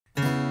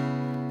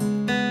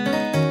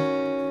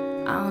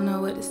I don't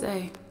know what to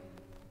say,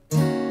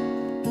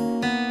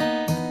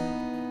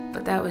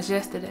 but that was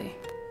yesterday.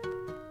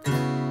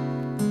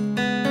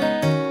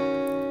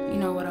 You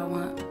know what I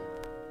want.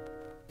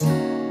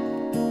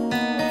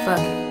 Fuck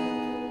it.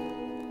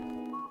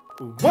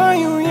 Why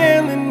you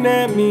yelling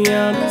at me?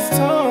 I'm just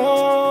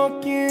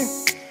talking.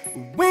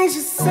 We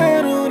should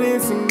settle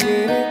this and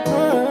get it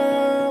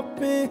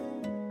poppin'.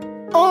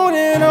 On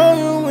and on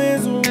you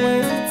is a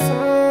waste of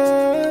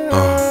time.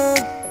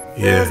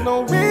 There's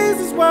no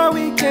reasons why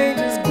we can't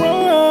just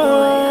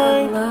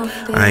grind.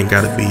 I ain't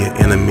gotta be your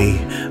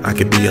enemy, I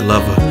could be your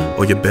lover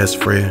or your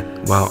best friend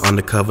while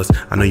undercovers.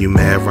 I know you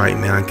mad right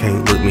now and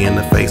can't look me in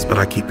the face, but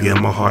I keep you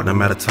in my heart no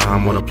matter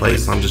time or the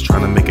place. I'm just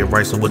trying to make it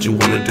right, so what you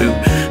wanna do?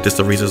 Just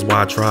the reasons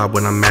why I tried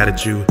when I'm mad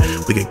at you.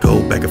 We could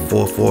go back and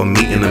forth for a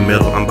meet in the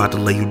middle. I'm about to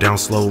lay you down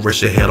slow,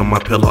 rest your head on my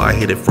pillow. I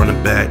hit it front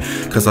and back,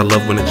 cause I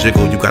love when it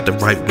jiggle. You got the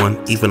right one,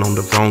 even on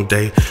the wrong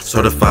day.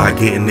 Certified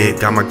getting it,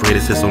 got my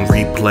greatest hits on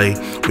replay.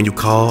 When you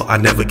call, I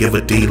never give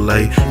a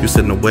delay. You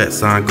sit in the wet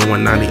sign,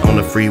 going 90 on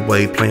the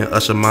freeway, playing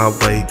Usher my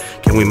way.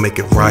 Can we make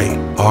it right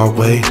our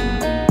way?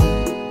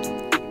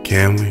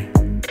 Can we?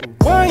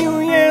 Why you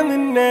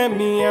yelling at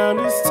me? I'm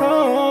just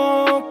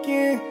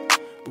talking.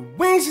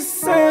 We should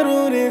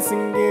settle this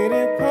and get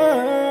it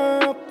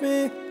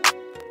poppin'.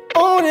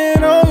 On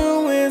and on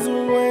you is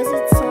a waste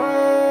of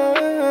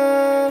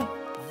time.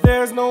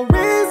 There's no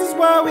reasons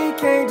why we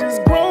can't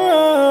just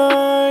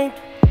grind.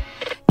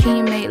 Can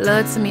you make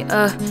love to me?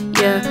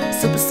 Yeah.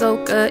 Super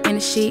soaker in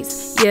the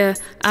sheets, yeah.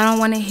 I don't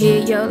wanna hear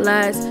your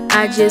lies,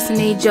 I just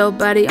need your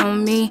body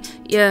on me,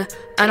 yeah.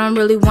 I don't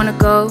really wanna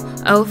go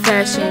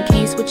old-fashioned.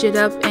 Can you switch it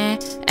up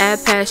and add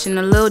passion?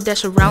 A little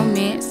dash of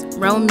romance.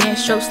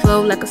 Romance, stroke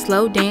slow like a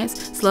slow dance.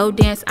 Slow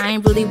dance, I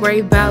ain't really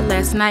worried about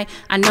last night.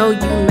 I know you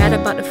mad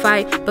about the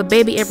fight, but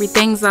baby,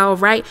 everything's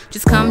alright.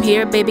 Just come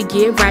here, baby,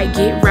 get right,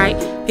 get right.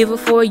 People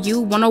for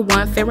you,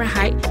 101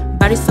 Fahrenheit.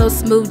 Body so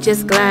smooth,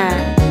 just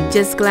glide,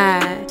 just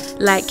glide.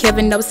 Like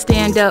Kevin, no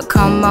stand up,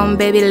 come on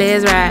baby,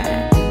 let's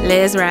ride,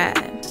 let's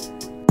ride.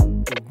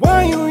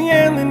 Why you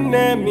yelling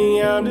at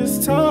me? I'm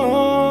just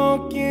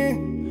talking.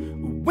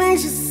 We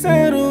should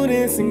settle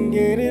this and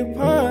get it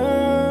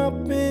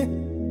poppin'.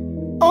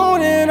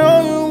 On and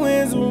on you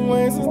is a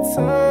waste of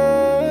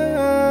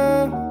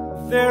time.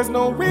 There's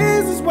no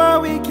reasons why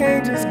we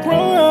can't just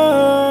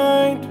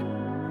grind.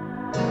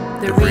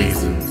 The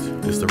reasons,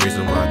 it's the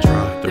reason why I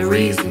try. The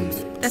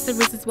reasons, that's the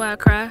reasons why I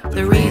cry.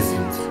 The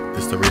reasons,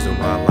 it's the reason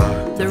why I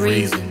lie. The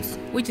reasons,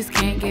 we just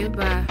can't get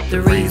by.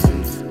 The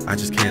reasons, I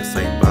just can't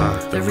say bye.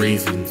 The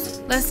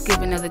reasons, let's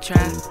give another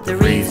try. The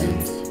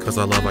reasons, cause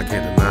our love I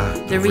can't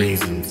deny. The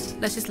reasons,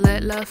 let's just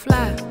let love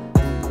fly.